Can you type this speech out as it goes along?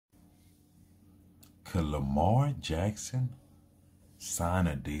Could Lamar Jackson sign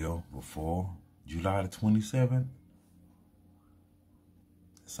a deal before July the 27th?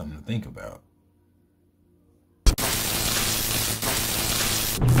 Something to think about.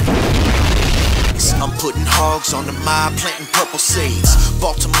 I'm putting hogs on the mob, planting purple seeds.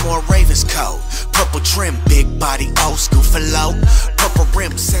 Baltimore Ravens code, purple trim, big body, old school for low. Purple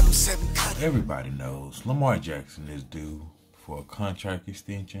rim, 7-7 cut. Everybody knows Lamar Jackson is due for a contract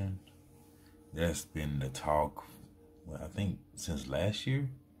extension. That's been the talk, well, I think since last year.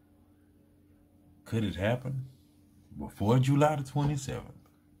 Could it happen before July the 27th?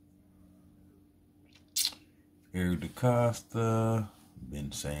 Eric DaCosta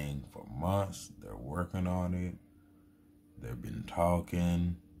been saying for months they're working on it. They've been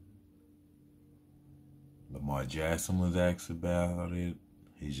talking. Lamar Jackson was asked about it.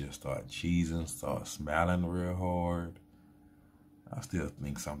 He just started cheesing, started smiling real hard. I still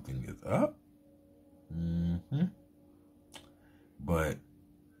think something is up. But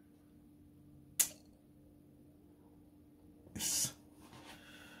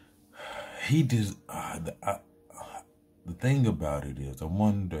he just the thing about it is, I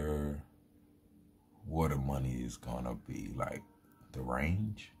wonder what the money is gonna be, like the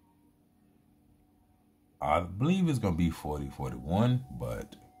range. I believe it's gonna be 40-41,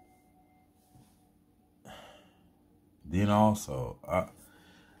 but then also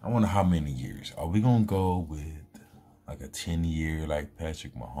I wonder how many years. Are we gonna go with like a 10-year like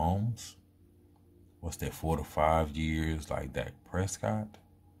Patrick Mahomes? What's that, 4 to 5 years like Dak Prescott?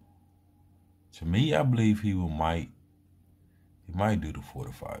 To me, I believe he might do the 4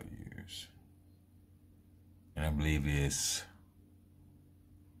 to 5 years. And I believe it's,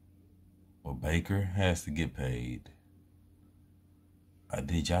 well, Baker has to get paid.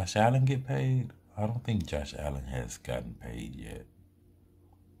 Did Josh Allen get paid? I don't think Josh Allen has gotten paid yet.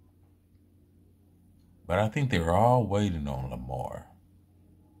 But I think they're all waiting on Lamar.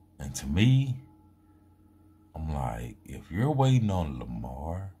 And to me, I'm like, if you're waiting on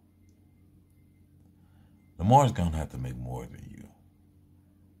Lamar's going to have to make more than you.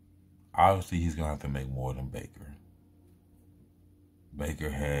 Obviously, he's going to have to make more than Baker.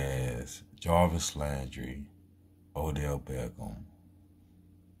 Baker has Jarvis Landry, Odell Beckham.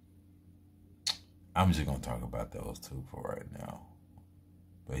 I'm just going to talk about those two for right now.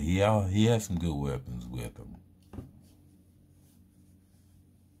 But he has some good weapons with him.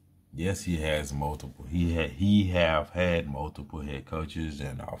 Yes, he has multiple. He have had multiple head coaches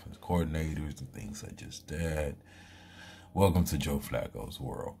and offense coordinators and things such as that. Welcome to Joe Flacco's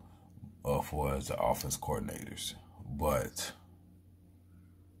world for as the offense coordinators. But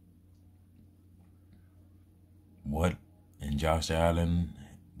what in Josh Allen,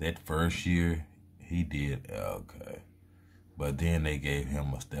 that first year, he did okay. But then they gave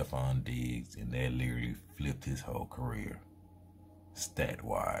him a Stephon Diggs, and that literally flipped his whole career,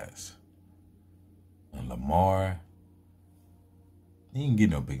 stat-wise. And Lamar, he didn't get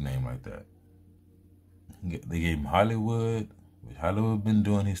no big name like that. They gave him Hollywood, which Hollywood been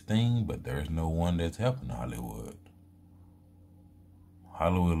doing his thing, but there's no one that's helping Hollywood.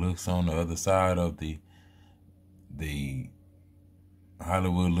 Hollywood looks on the other side of the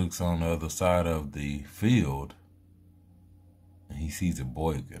field, and he sees a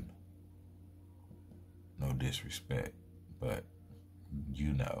Boykin. No disrespect, but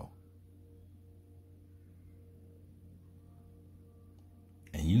you know.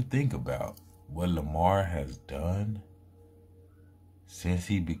 And you think about what Lamar has done since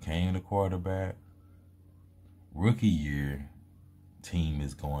he became the quarterback. Rookie year, team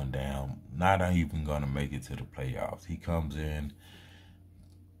is going down, not even going to make it to the playoffs. He comes in,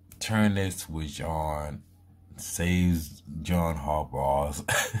 turn that switch on, saves John Harbaugh's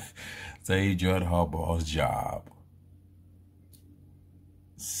job.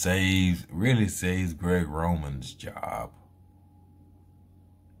 Really saves Greg Roman's job.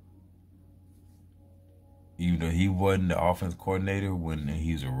 Even though he wasn't the offense coordinator when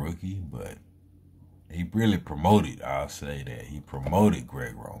he was a rookie, but he really promoted, I'll say that. He promoted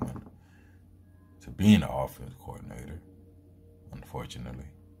Greg Roman to being the offense coordinator, unfortunately.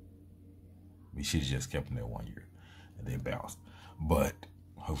 We should have just kept him there 1 year and then bounced. But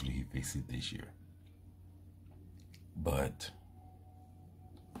hopefully he fixes it this year. But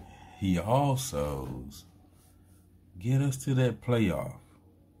he also get us to that playoff.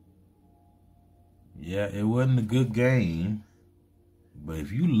 Yeah, it wasn't a good game. But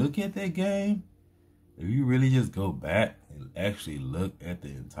if you look at that game, if you really just go back and actually look at the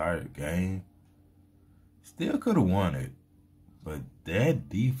entire game, still could have won it. But that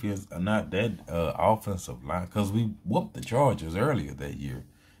defense, not that offensive line, because we whooped the Chargers earlier that year,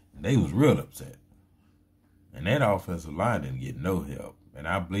 and they was real upset. And that offensive line didn't get no help. And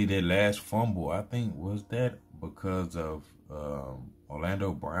I believe that last fumble, I think, was that because of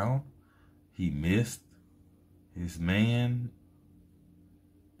Orlando Brown. He missed his man.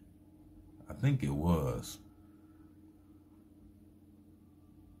 I think it was.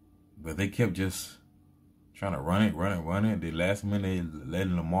 But they kept just trying to run it. The last minute, they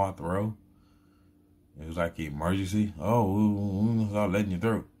letting Lamar throw. It was like an emergency. Oh, we're going to start letting you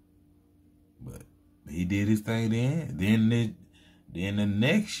throw. But he did his thing then. Then the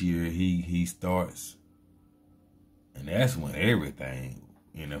next year, he starts. And that's when everything,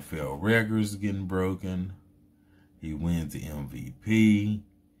 NFL records getting broken. He wins the MVP.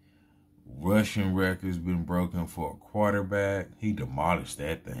 Rushing records been broken for a quarterback. He demolished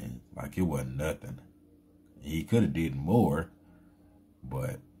that thing like it wasn't nothing. He could have did more,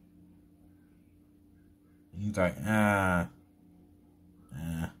 but he's like,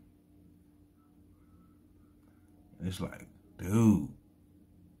 It's like, dude,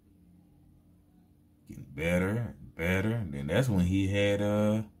 getting better and better. And then that's when he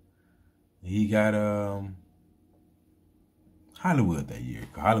got Hollywood that year.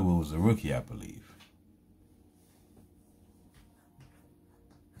 Hollywood was a rookie, I believe.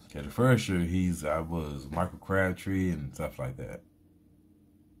 Cause the first year I was Michael Crabtree and stuff like that.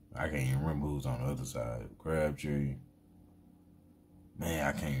 I can't even remember who was on the other side. Crabtree. Man,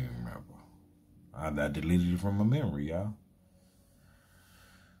 I can't even remember. I deleted it from my memory, y'all.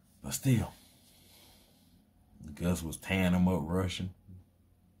 But still, Gus was tearing them up rushing.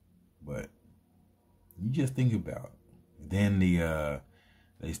 But you just think about it. Then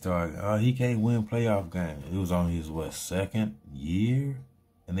they started, he can't win playoff games. It was on his, second year?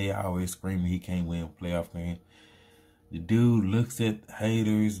 And they always screaming he can't win playoff games. The dude looks at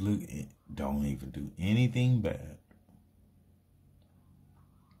haters, don't even do anything bad.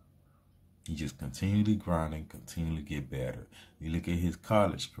 He just continually grinding, continually get better. You look at his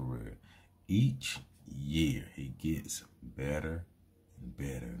college career. Each year he gets better and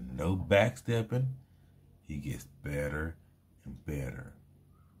better. No backstepping. He gets better and better.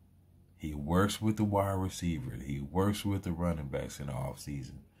 He works with the wide receiver. He works with the running backs in the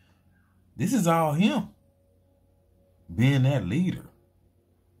offseason. This is all him. Being that leader.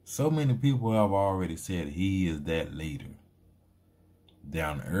 So many people have already said he is that leader.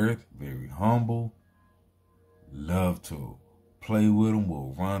 Down to earth, very humble. Love to play with him.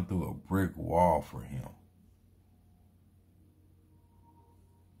 Will run through a brick wall for him.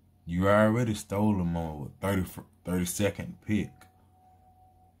 You already stole him on a 30-second pick.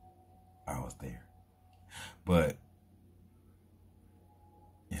 I was there. But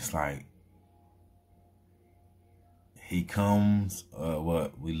it's like he comes,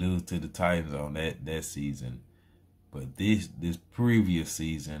 we lose to the Titans on that season. But this previous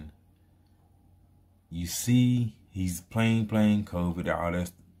season, you see he's playing COVID, all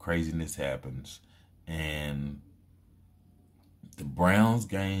that craziness happens. And the Browns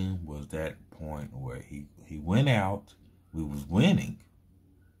game was that point where he went out. We was winning.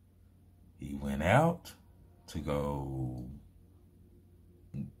 He went out to go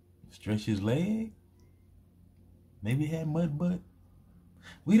stretch his leg. Maybe he had mud butt.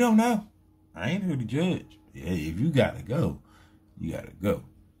 We don't know. I ain't here to judge. If you gotta go, you gotta go.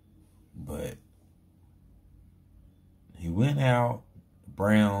 But he went out. The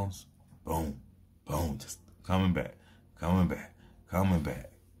Browns, boom, just coming back.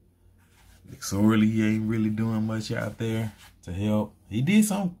 McSorley ain't really doing much out there to help. He did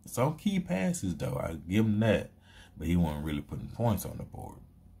some key passes, though. I give him that. But he wasn't really putting points on the board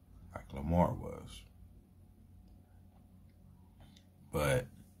like Lamar was. But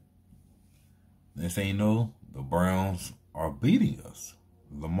this ain't no, the Browns are beating us.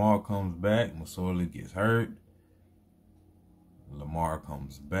 Lamar comes back. McSorley gets hurt. Lamar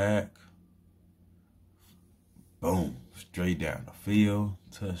comes back. Boom. Straight down the field.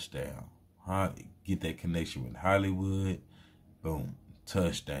 Touchdown. Get that connection with Hollywood. Boom.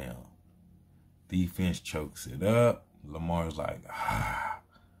 Touchdown. Defense chokes it up. Lamar's like,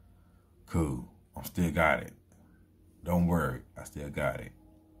 cool. I still got it. Don't worry. I still got it.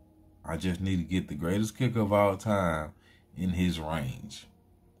 I just need to get the greatest kicker of all time in his range.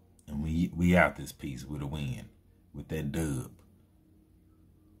 And we out this piece with a win. With that dub.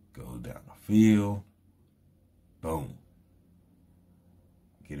 Goes down the field. Boom.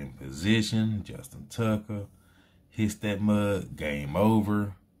 Get in position. Justin Tucker hits that mud. Game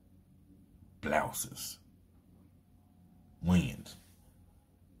over. Blouses. Wins.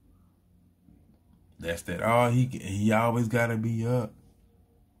 That's that. He always got to be up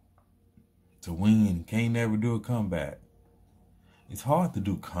to win. Can't never do a comeback. It's hard to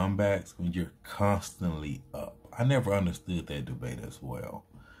do comebacks when you're constantly up. I never understood that debate as well.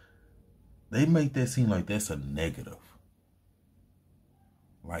 They make that seem like that's a negative.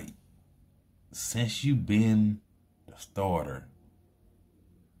 Like, since you've been the starter,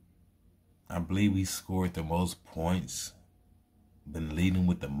 I believe he scored the most points, been leading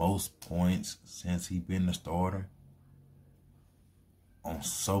with the most points since he's been the starter on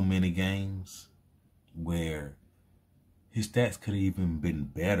so many games, where his stats could have even been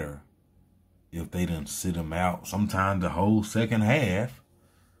better if they didn't sit him out. Sometimes the whole second half.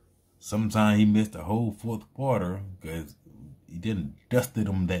 Sometimes he missed the whole fourth quarter because he didn't dusted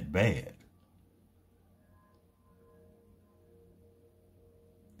him that bad.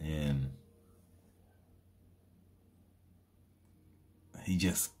 And he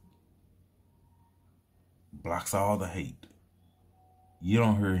just blocks all the hate. You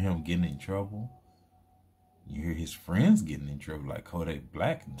don't hear him getting in trouble. You hear his friends getting in trouble, like Kodak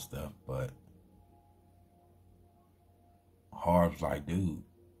Black and stuff, but Harb's like, dude,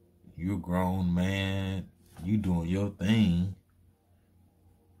 you're a grown man. You doing your thing.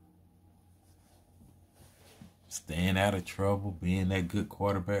 Staying out of trouble, being that good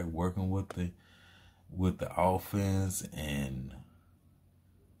quarterback, working with the offense and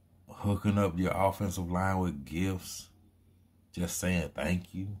hooking up your offensive line with gifts. Just saying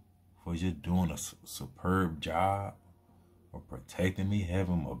thank you for just doing a superb job of protecting me,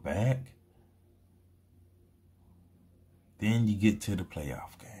 having my back. Then you get to the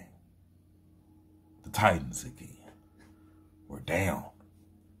playoff game. The Titans again. We're down.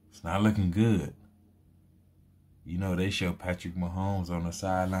 It's not looking good. You know, they show Patrick Mahomes on the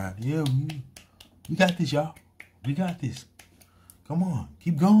sideline. Yeah, we got this, y'all. We got this. Come on,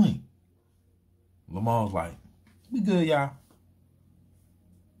 keep going. Lamar's like, we good, y'all.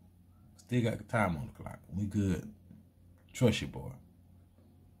 Still got the time on the clock. We good. Trust your boy.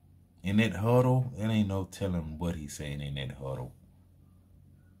 In that huddle, there ain't no telling what he's saying in that huddle.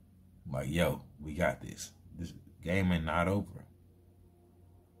 Like, yo, we got this. This game ain't not over.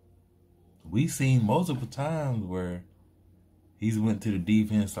 We seen multiple times where he's went to the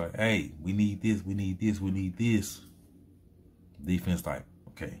defense like, hey, we need this, we need this, we need this. Defense like,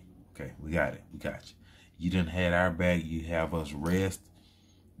 okay, we got it, we got you. You done had our back, you have us rest.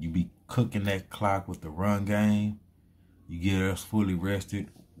 You be cooking that clock with the run game. You get us fully rested.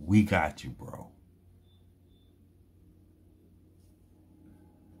 We got you, bro.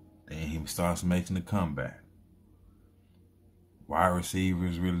 Then he starts making the comeback. Wide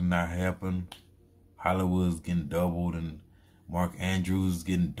receivers really not helping. Hollywood's getting doubled and Mark Andrews is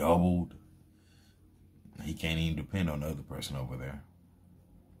getting doubled. He can't even depend on the other person over there.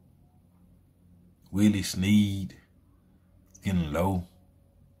 Willie Snead is getting low.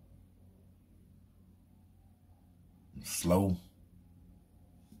 Slow.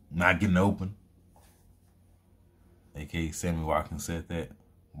 Not getting open. A.K.A. Sammy Watkins said that.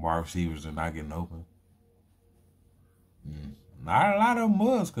 Wide receivers are not getting open. Not a lot of them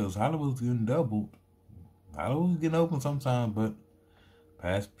was because Hollywood's getting doubled. Hollywood's getting open sometimes, but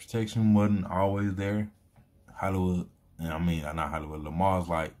pass protection wasn't always there. Lamar's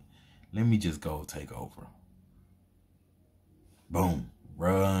like, let me just go take over. Boom.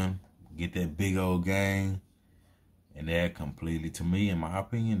 Run. Get that big old game. And that completely, to me, in my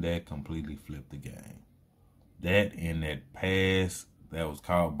opinion, that completely flipped the game. That and that pass that was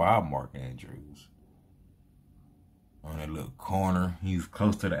called by Mark Andrews. On that little corner, he was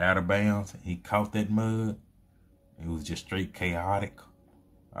close to the out of bounds. He caught that mud. It was just straight chaotic.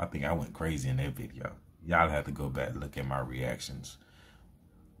 I think I went crazy in that video. Y'all have to go back and look at my reactions.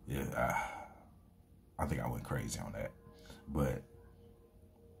 Yeah, I think I went crazy on that. But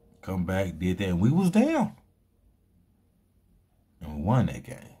come back, did that, and we was down. And we won that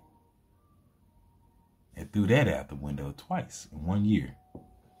game. And threw that out the window twice in 1 year.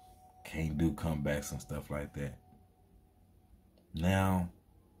 Can't do comebacks and stuff like that. Now,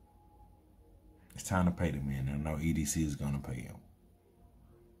 it's time to pay the man. I know EDC is going to pay him.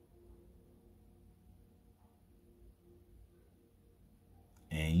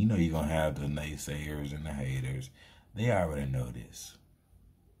 And you know you're going to have the naysayers and the haters. They already know this.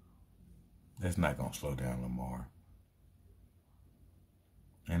 That's not going to slow down Lamar.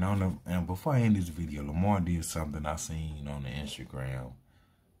 And before I end this video, Lamar did something I seen on the Instagram.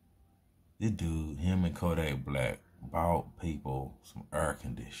 This dude, him and Kodak Black, bought people some air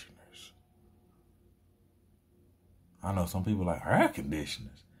conditioners. I know some people like, air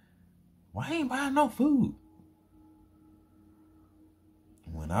conditioners? Why ain't buying no food?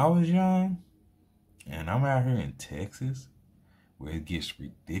 When I was young, and I'm out here in Texas, where it gets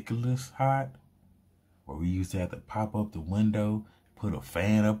ridiculous hot, where we used to have to pop up the window put a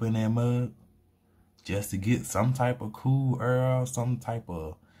fan up in that mug just to get some type of cool air, some type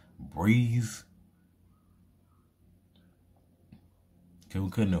of breeze. Cause we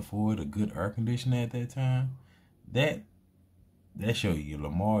couldn't afford a good air conditioner at that time. That show you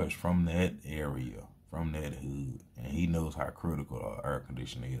Lamar is from that area, from that hood, and he knows how critical air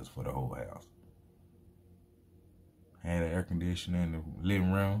conditioning is for the whole house. Had an air conditioner in the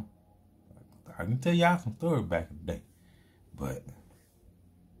living room. I can tell y'all some stories back in the day, but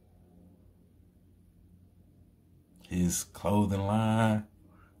his clothing line,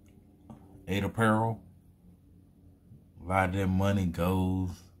 8 Apparel, a lot of their money goes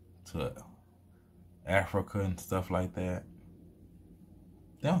to Africa and stuff like that.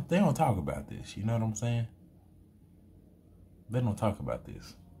 They don't talk about this, you know what I'm saying? They don't talk about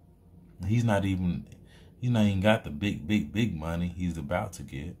this. He's not even got the big money he's about to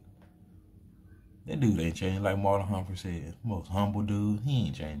get. That dude ain't changing, like Marlon Humphrey said. Most humble dude, he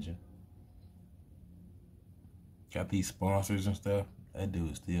ain't changing. Got these sponsors and stuff. That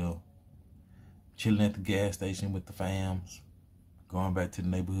dude is still chilling at the gas station with the fams, going back to the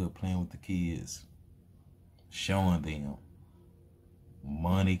neighborhood, playing with the kids, showing them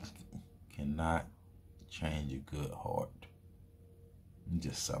money cannot change a good heart.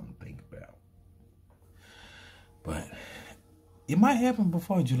 Just something to think about. But it might happen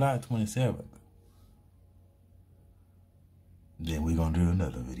before July 27th. Then we're going to do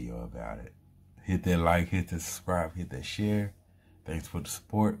another video about it. Hit that like, hit that subscribe, hit that share. Thanks for the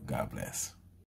support. God bless.